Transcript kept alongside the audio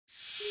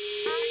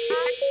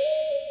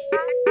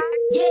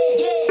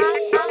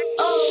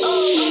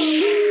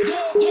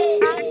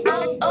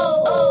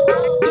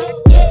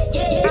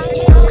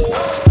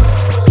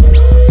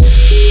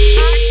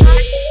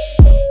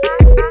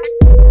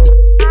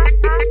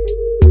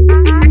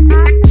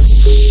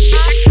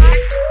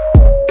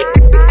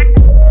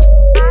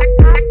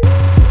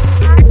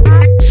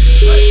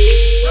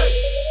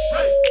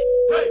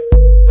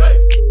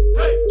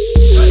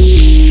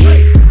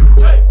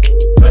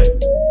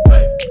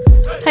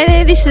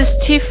This is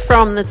Tiff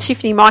from the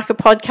Tiffany Micah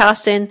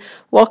podcast, and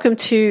welcome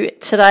to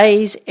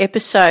today's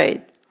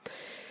episode.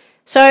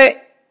 So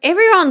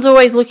everyone's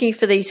always looking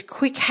for these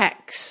quick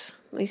hacks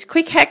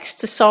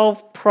to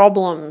solve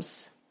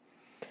problems.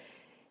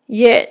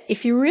 Yet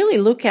if you really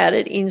look at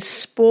it in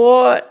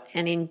sport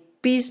and in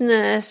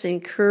business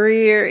and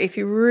career, if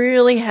you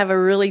really have a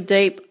really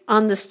deep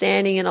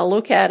understanding and a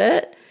look at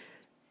it,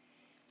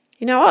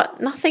 you know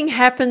what? Nothing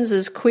happens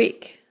as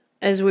quick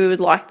as we would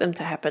like them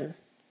to happen.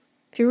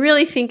 If you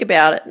really think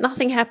about it,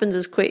 nothing happens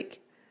as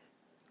quick.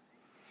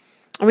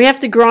 And we have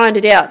to grind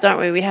it out, don't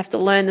we? We have to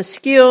learn the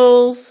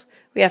skills.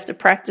 We have to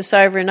practice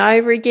over and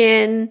over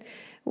again.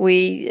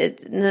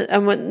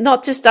 And we're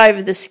not just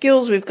over the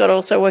skills, we've got to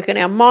also work on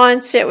our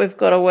mindset. We've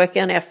got to work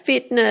on our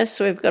fitness.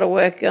 We've got to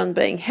work on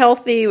being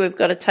healthy. We've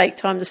got to take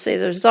time to see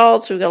the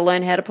results. We've got to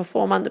learn how to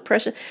perform under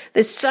pressure.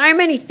 There's so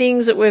many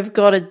things that we've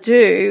got to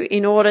do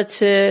in order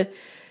to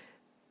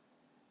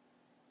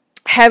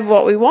have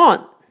what we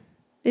want,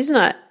 isn't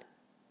it?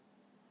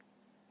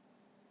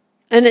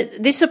 And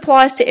this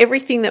applies to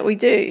everything that we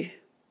do,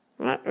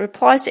 right? It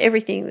applies to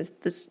everything.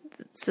 It's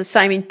the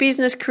same in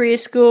business, career,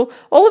 school,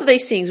 all of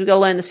these things. We've got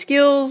to learn the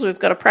skills. We've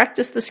got to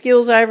practice the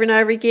skills over and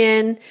over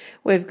again.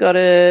 We've got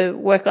to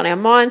work on our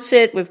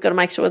mindset. We've got to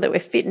make sure that we're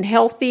fit and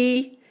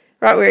healthy,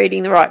 right? We're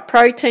eating the right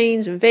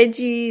proteins and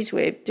veggies.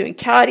 We're doing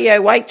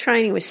cardio, weight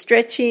training. We're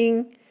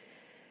stretching.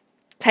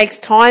 It takes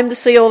time to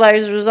see all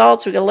those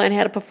results. We've got to learn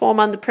how to perform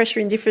under pressure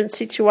in different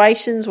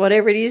situations,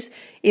 whatever it is,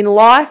 in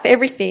life,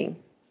 everything.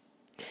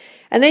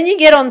 And then you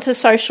get onto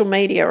social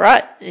media,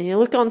 right? And you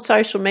look on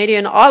social media,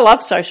 and I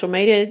love social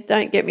media.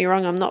 Don't get me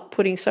wrong, I'm not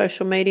putting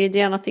social media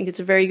down. I think it's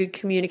a very good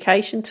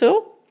communication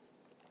tool.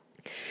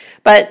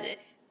 But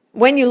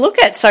when you look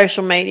at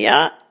social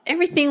media,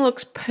 everything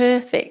looks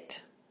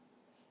perfect,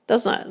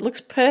 doesn't it? It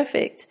looks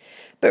perfect.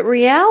 But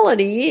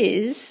reality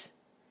is,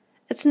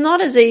 it's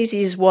not as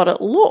easy as what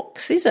it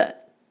looks, is it?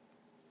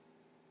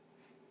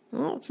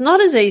 Well, it's not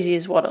as easy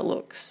as what it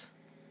looks.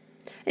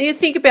 And you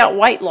think about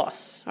weight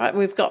loss, right?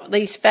 We've got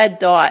these fad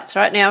diets,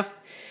 right? Now,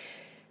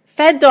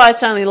 fad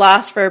diets only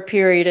last for a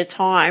period of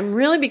time,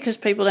 really because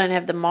people don't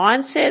have the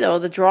mindset or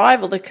the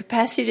drive or the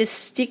capacity to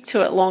stick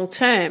to it long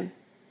term.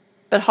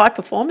 But high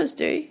performers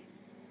do.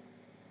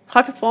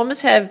 High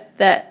performers have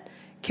that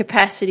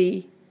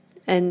capacity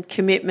and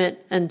commitment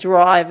and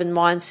drive and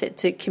mindset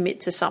to commit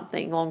to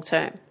something long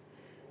term.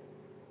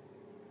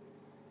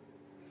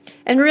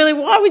 And really,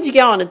 why would you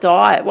go on a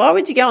diet? Why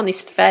would you go on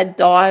this fad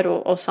diet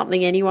or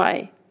something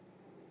anyway?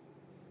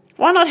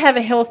 Why not have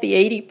a healthy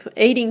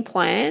eating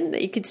plan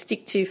that you could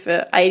stick to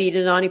for 80 to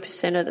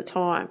 90% of the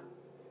time?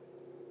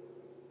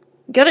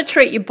 You've got to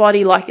treat your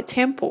body like a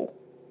temple,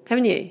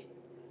 haven't you?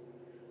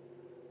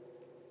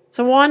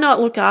 So why not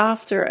look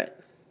after it?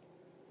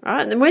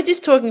 Right? And we're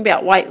just talking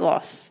about weight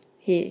loss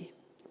here.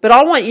 But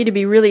I want you to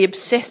be really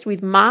obsessed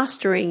with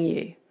mastering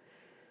you.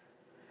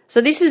 So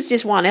this is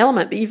just one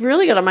element, but you've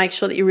really got to make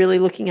sure that you're really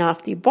looking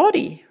after your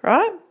body,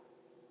 right?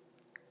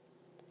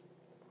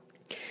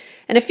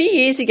 And a few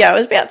years ago, it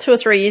was about 2 or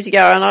 3 years ago,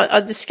 and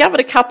I discovered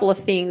a couple of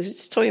things,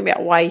 just talking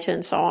about weight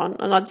and so on,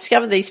 and I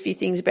discovered these few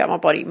things about my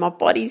body. My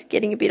body's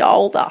getting a bit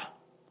older.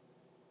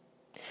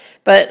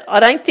 But I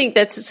don't think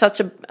that's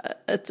such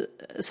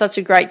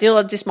a great deal.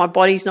 It's just my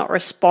body's not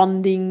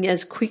responding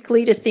as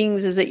quickly to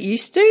things as it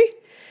used to.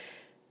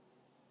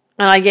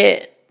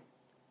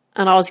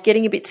 And I was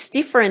getting a bit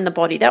stiffer in the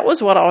body. That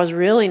was what I was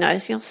really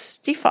noticing. I was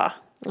stiffer.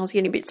 I was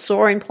getting a bit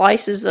sore in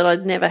places that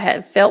I'd never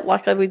felt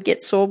like I would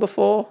get sore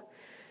before.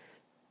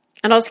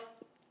 And I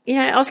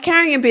was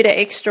carrying a bit of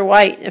extra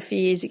weight a few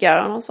years ago,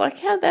 and I was like,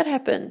 how'd that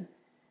happen?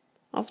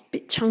 I was a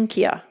bit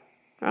chunkier,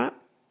 right?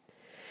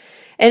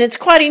 And it's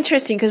quite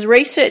interesting because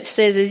research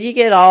says as you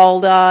get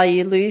older,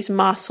 you lose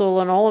muscle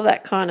and all of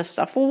that kind of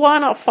stuff. Well, why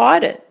not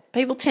fight it?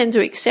 People tend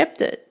to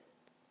accept it.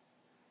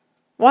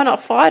 Why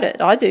not fight it?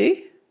 I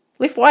do.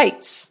 Lift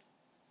weights,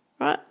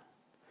 right?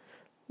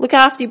 Look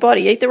after your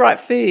body. Eat the right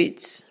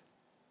foods.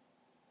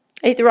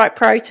 Eat the right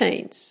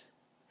proteins.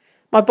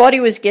 My body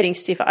was getting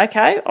stiffer.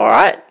 Okay, all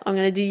right. I'm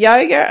going to do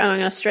yoga and I'm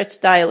going to stretch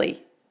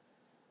daily.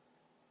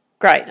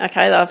 Great.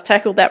 Okay, I've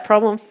tackled that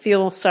problem.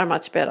 Feel so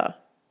much better.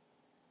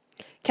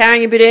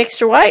 Carrying a bit of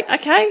extra weight.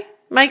 Okay,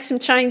 make some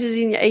changes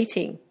in your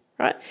eating,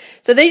 right?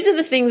 So these are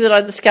the things that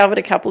I discovered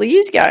a couple of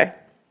years ago.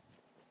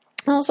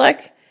 I was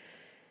like,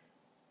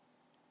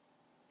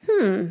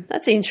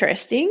 that's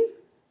interesting.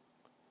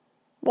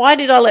 Why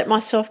did I let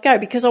myself go?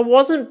 Because I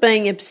wasn't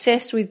being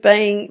obsessed with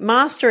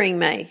mastering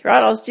me,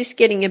 right? I was just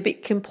getting a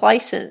bit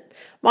complacent.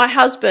 My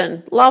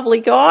husband,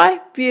 lovely guy,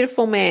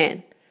 beautiful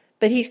man,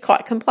 but he's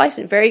quite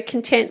complacent, very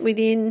content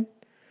within.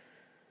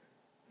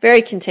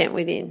 Very content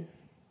within.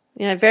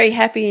 Very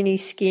happy in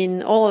his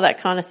skin, all of that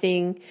kind of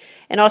thing.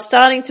 And I was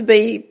starting to be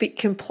a bit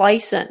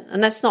complacent,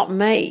 and that's not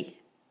me.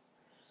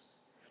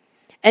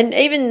 And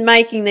even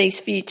making these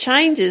few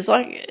changes,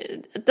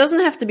 it doesn't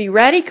have to be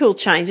radical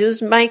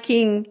changes,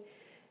 making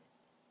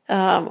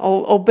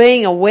or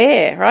being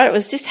aware, right? It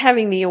was just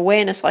having the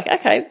awareness,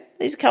 okay,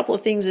 there's a couple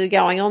of things that are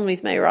going on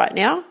with me right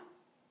now.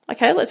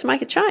 Okay, let's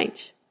make a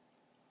change.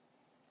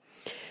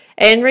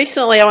 And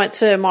recently I went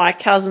to my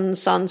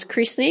cousin's son's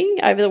christening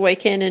over the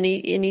weekend, and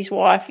he and his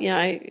wife,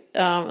 it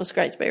was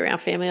great to be around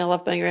family. I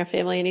love being around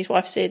family. And his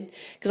wife said,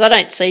 because I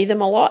don't see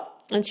them a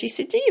lot, and she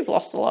said, you've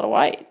lost a lot of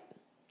weight.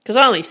 Because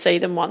I only see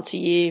them once a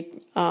year,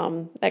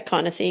 that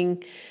kind of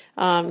thing,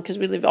 because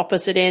we live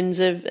opposite ends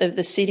of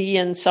the city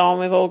and so on.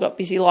 We've all got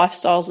busy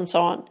lifestyles and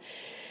so on.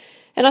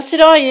 And I said,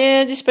 oh,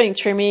 yeah, just been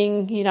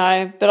trimming,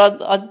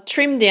 but I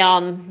trimmed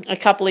down a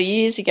couple of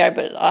years ago,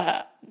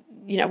 but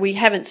we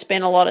haven't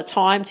spent a lot of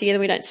time together.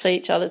 We don't see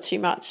each other too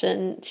much.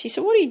 And she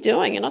said, what are you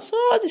doing? And I said,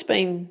 I've just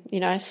been,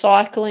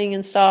 cycling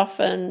and stuff,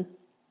 and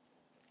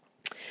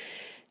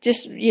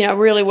just,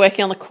 really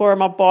working on the core of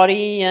my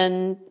body.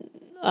 And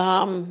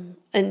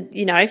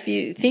if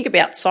you think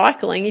about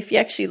cycling, if you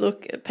actually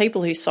look at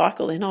people who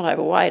cycle, they're not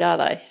overweight, are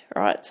they?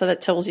 Right? So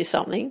that tells you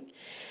something.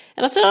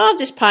 And I said, I'm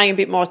just paying a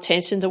bit more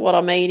attention to what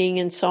I'm eating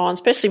and so on,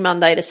 especially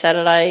Monday to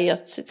Saturday. I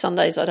said,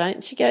 Sundays I don't.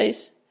 And she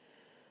goes,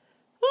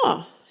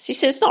 she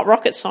says, it's not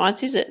rocket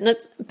science, is it?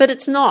 But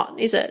it's not,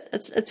 is it?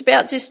 It's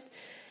about just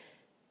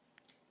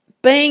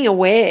being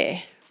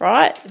aware,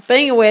 right?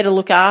 Being aware to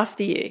look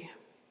after you.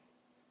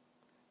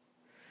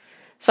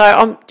 So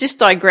I'm just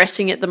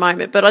digressing at the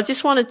moment, but I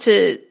just wanted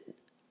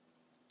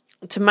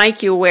to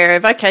make you aware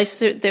of, okay,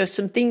 so there were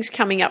some things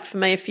coming up for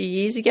me a few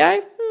years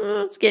ago.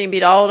 It's getting a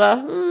bit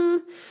older.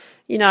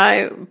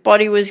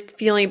 Body was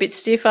feeling a bit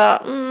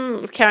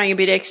stiffer, carrying a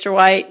bit extra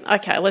weight.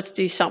 Okay, let's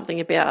do something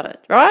about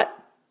it, right?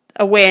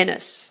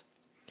 Awareness.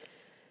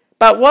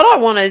 But what I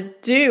want to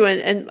do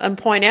and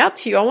point out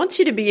to you, I want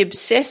you to be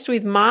obsessed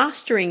with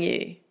mastering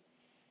you.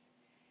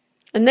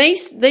 And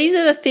these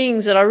are the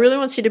things that I really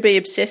want you to be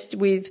obsessed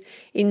with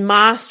in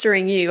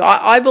mastering you.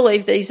 I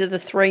believe these are the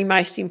three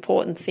most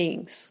important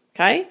things,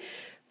 okay?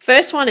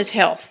 First one is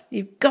health.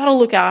 You've got to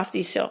look after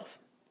yourself.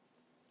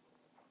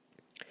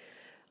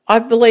 I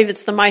believe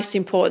it's the most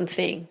important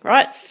thing,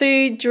 right?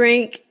 Food,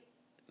 drink,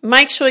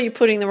 make sure you're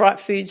putting the right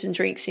foods and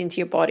drinks into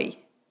your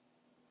body.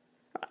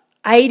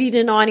 80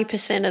 to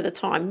 90% of the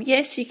time.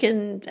 Yes, you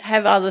can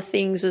have other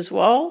things as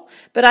well,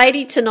 but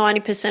 80 to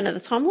 90% of the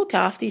time, look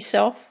after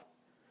yourself.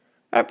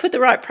 Right, put the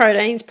right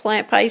proteins,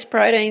 plant-based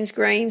proteins,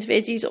 greens,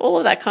 veggies, all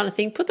of that kind of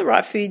thing. Put the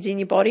right foods in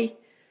your body.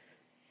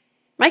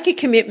 Make a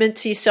commitment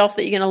to yourself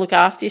that you're going to look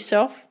after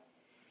yourself.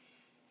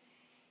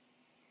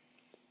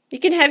 You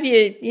can have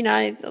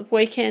your,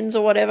 weekends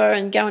or whatever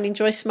and go and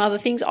enjoy some other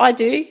things. I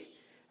do,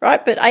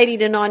 right? But 80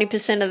 to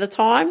 90% of the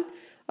time,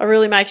 I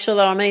really make sure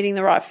that I'm eating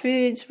the right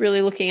foods,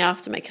 really looking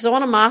after me, because I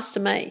want to master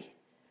me.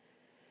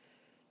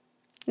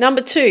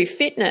 Number 2,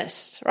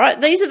 fitness, right?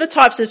 These are the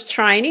types of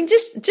training,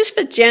 just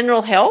for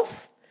general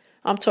health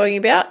I'm talking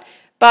about,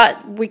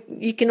 but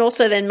you can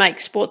also then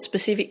make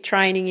sport-specific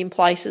training in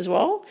place as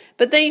well.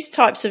 But these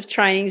types of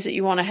trainings that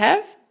you want to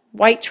have,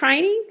 weight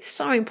training,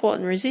 so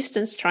important,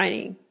 resistance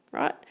training,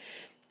 right?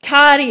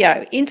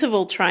 Cardio,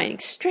 interval training,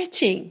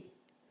 stretching,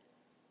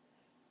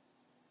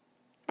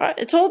 right?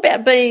 It's all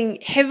about being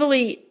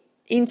heavily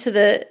into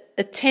the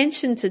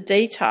attention to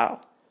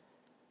detail.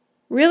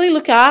 Really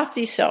look after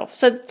yourself.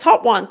 So the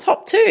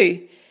top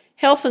 2,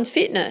 health and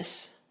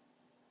fitness.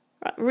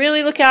 Right?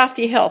 Really look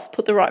after your health.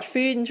 Put the right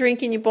food and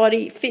drink in your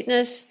body.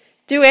 Fitness.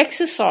 Do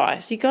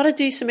exercise. You've got to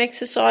do some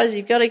exercise.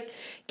 You've got to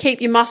keep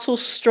your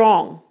muscles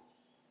strong.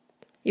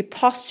 Your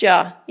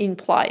posture in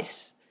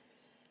place.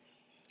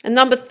 And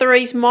number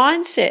 3 is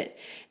mindset.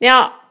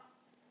 Now,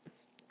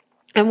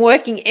 I'm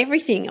working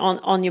everything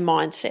on your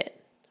mindset,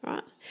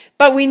 right?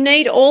 But we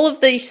need all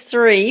of these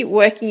 3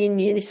 working in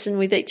unison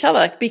with each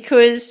other,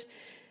 because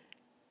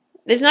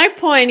there's no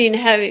point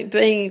in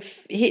being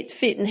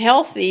fit and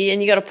healthy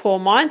and you've got a poor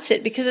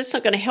mindset, because it's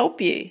not going to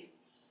help you.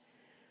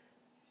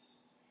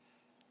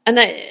 And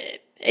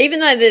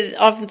even though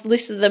I've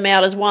listed them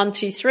out as 1,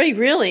 2, 3,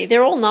 really,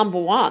 they're all number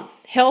 1.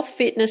 Health,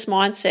 fitness,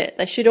 mindset.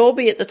 They should all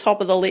be at the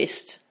top of the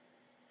list.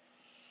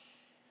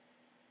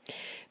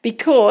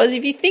 Because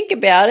if you think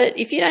about it,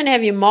 if you don't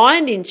have your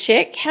mind in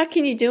check, how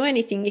can you do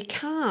anything? You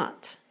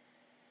can't.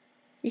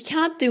 You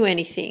can't do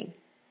anything.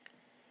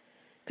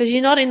 Because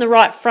you're not in the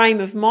right frame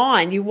of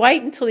mind. You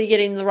wait until you get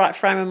in the right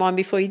frame of mind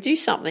before you do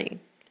something.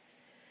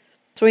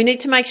 So we need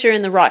to make sure you're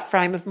in the right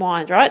frame of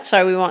mind, right?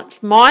 So we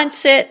want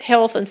mindset,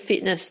 health, and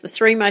fitness, the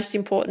 3 most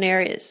important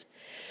areas.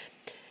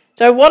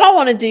 So what I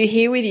want to do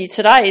here with you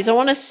today is I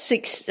want to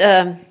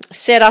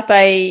set up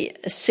a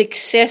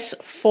success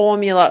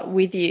formula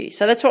with you.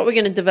 So that's what we're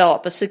going to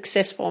develop, a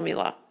success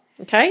formula,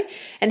 okay?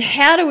 And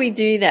how do we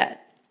do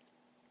that?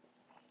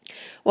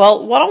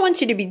 Well, what I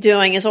want you to be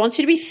doing is I want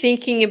you to be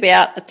thinking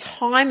about a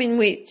time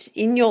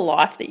in your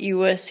life that you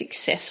were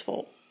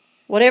successful,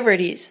 whatever it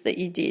is that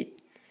you did.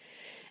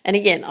 And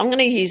again, I'm going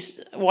to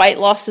use weight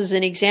loss as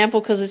an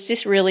example because it's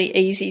just really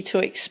easy to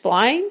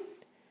explain.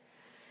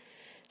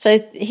 So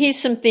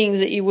here's some things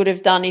that you would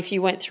have done if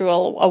you went through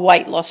a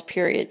weight loss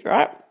period,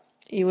 right?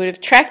 You would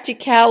have tracked your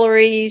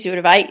calories, you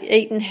would have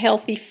eaten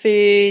healthy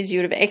foods,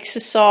 you would have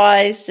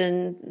exercised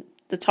and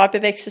the type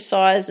of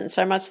exercise and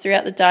so much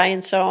throughout the day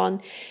and so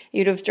on.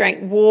 You'd have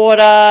drank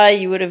water,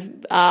 you would have,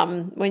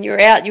 when you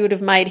were out, you would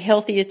have made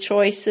healthier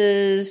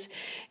choices,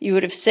 you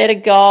would have set a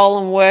goal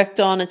and worked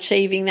on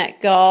achieving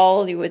that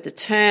goal, you were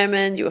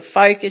determined, you were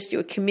focused, you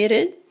were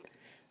committed,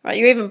 right?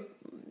 You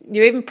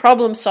even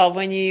problem solved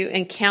when you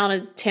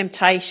encountered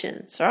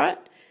temptations, right?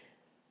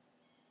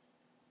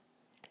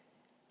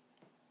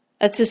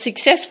 It's a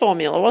success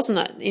formula, wasn't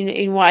it,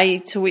 in way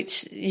to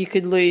which you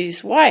could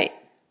lose weight.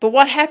 But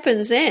what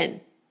happens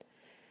then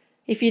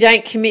if you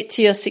don't commit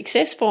to your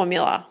success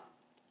formula?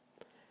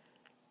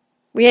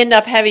 We end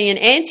up having an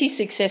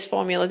anti-success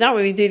formula, don't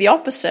we? We do the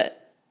opposite.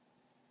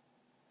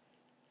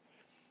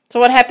 So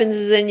what happens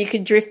is then you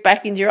could drift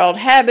back into your old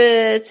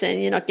habits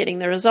and you're not getting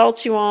the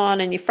results you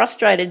want and you're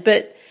frustrated,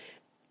 but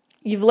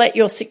you've let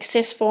your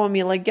success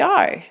formula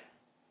go.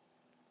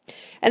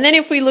 And then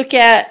if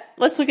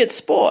let's look at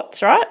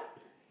sports, right?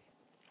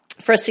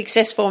 For a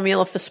success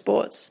formula for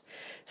sports.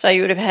 So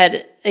you would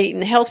have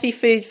eaten healthy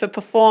food for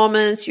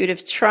performance, you would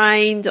have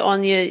trained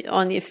on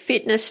your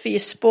fitness for your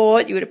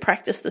sport, you would have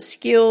practiced the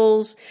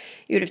skills,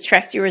 you would have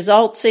tracked your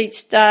results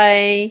each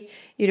day,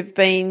 you'd have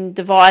been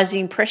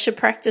devising pressure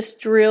practice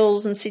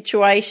drills and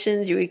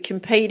situations, you would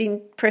compete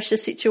in pressure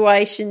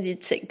situations,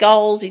 you'd set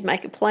goals, you'd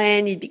make a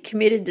plan, you'd be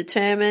committed,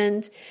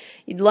 determined,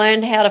 you'd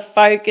learned how to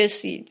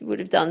focus, you would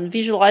have done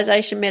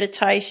visualization,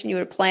 meditation, you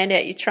would have planned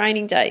out your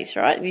training days,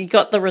 right? You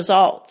got the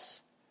results.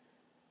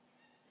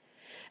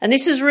 And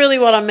this is really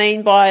what I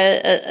mean by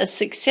a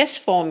success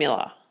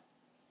formula.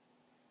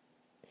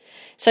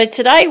 So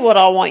today what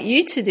I want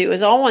you to do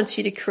is I want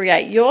you to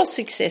create your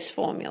success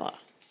formula.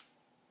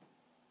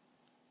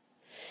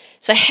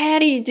 So how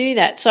do you do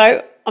that?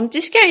 So I'm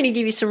just going to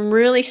give you some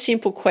really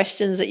simple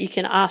questions that you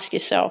can ask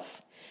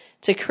yourself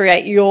to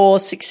create your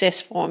success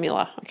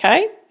formula,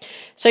 okay?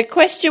 So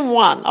question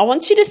 1, I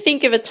want you to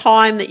think of a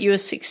time that you were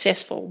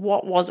successful.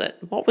 What was it?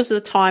 What was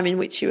the time in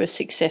which you were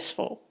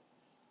successful?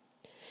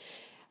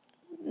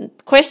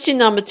 Question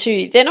number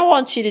 2, then I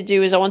want you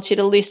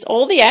to list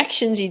all the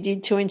actions you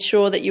did to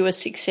ensure that you were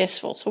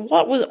successful. So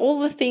what was all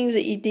the things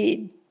that you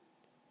did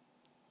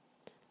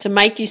to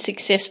make you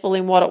successful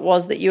in what it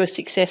was that you were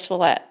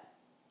successful at?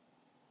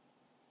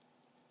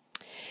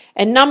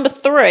 And number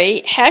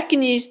 3, how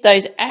can you use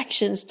those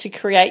actions to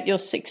create your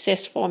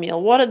success formula?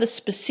 What are the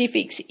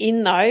specifics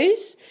in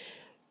those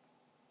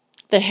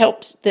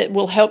that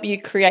will help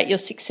you create your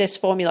success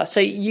formula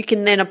so you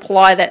can then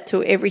apply that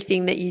to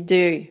everything that you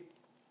do?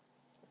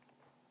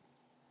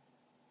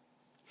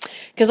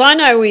 Because I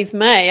know with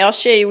me, I'll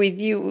share with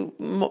you,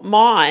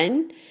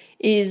 mine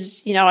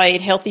is, I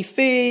eat healthy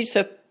food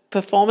for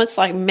performance,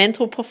 like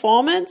mental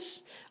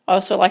performance. I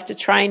also like to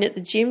train at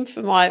the gym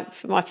for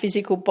my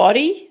physical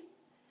body.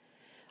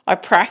 I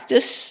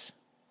practice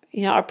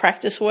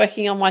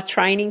working on my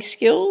training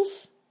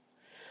skills.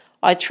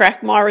 I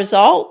track my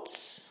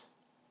results.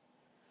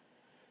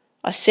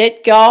 I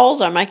set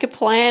goals. I make a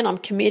plan. I'm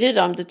committed.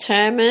 I'm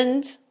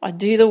determined. I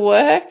do the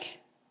work.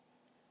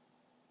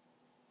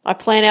 I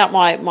plan out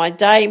my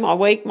day, my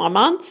week, my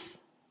month,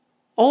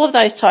 all of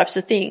those types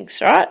of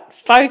things, right?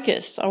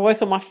 Focus. I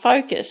work on my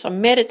focus. I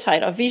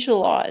meditate. I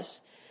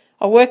visualize.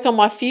 I work on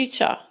my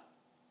future.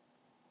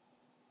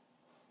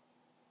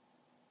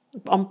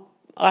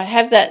 I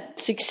have that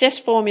success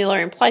formula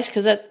in place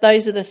because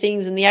those are the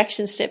things and the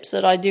action steps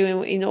that I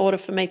do in order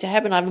for me to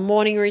happen. I have a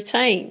morning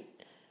routine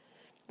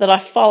that I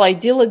follow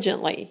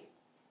diligently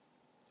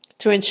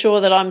to ensure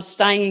that I'm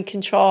staying in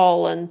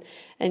control and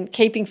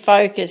keeping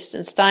focused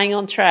and staying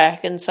on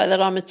track, and so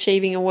that I'm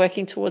achieving and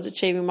working towards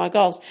achieving my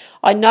goals.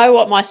 I know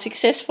what my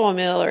success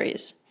formula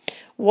is.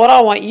 What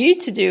I want you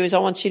to do is I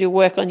want you to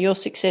work on your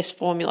success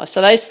formula.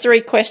 So those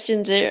 3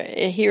 questions are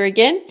here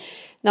again.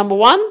 Number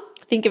 1,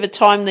 think of a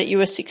time that you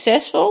were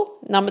successful.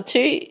 Number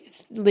 2,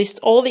 list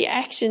all the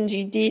actions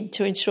you did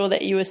to ensure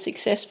that you were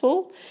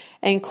successful.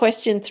 And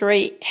question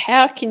 3,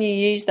 how can you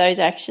use those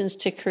actions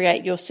to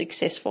create your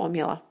success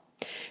formula?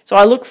 So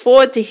I look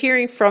forward to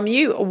hearing from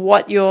you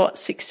what your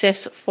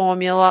success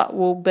formula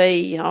will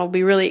be. I'll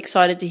be really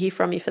excited to hear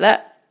from you for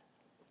that.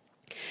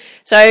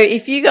 So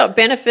if you got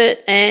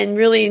benefit and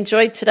really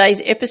enjoyed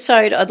today's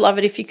episode, I'd love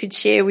it if you could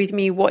share with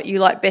me what you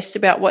like best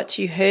about what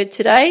you heard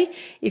today.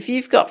 If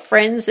you've got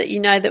friends that you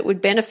know that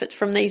would benefit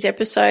from these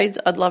episodes,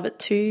 I'd love it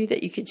too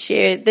that you could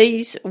share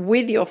these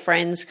with your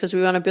friends, because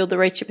we want to build the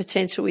Reach Your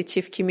Potential with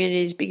TIFF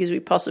community as big as we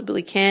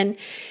possibly can.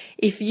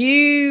 If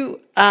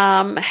you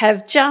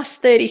have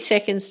just 30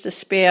 seconds to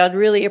spare, I'd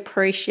really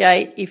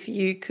appreciate if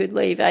you could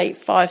leave a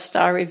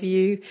 5-star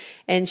review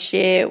and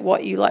share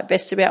what you like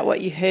best about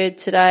what you heard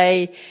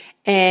today.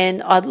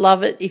 And I'd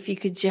love it if you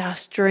could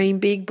just dream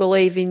big,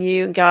 believe in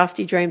you, and go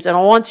after your dreams. And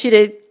I want you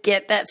to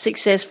get that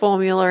success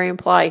formula in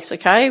place,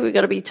 okay? We've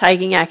got to be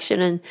taking action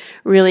and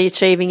really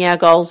achieving our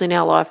goals in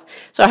our life.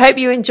 So I hope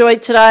you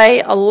enjoyed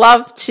today. I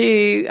love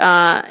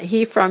to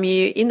hear from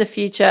you in the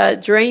future.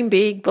 Dream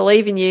big,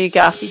 believe in you, go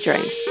after your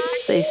dreams.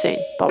 See you soon.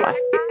 Bye-bye.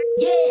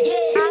 Yeah, yeah.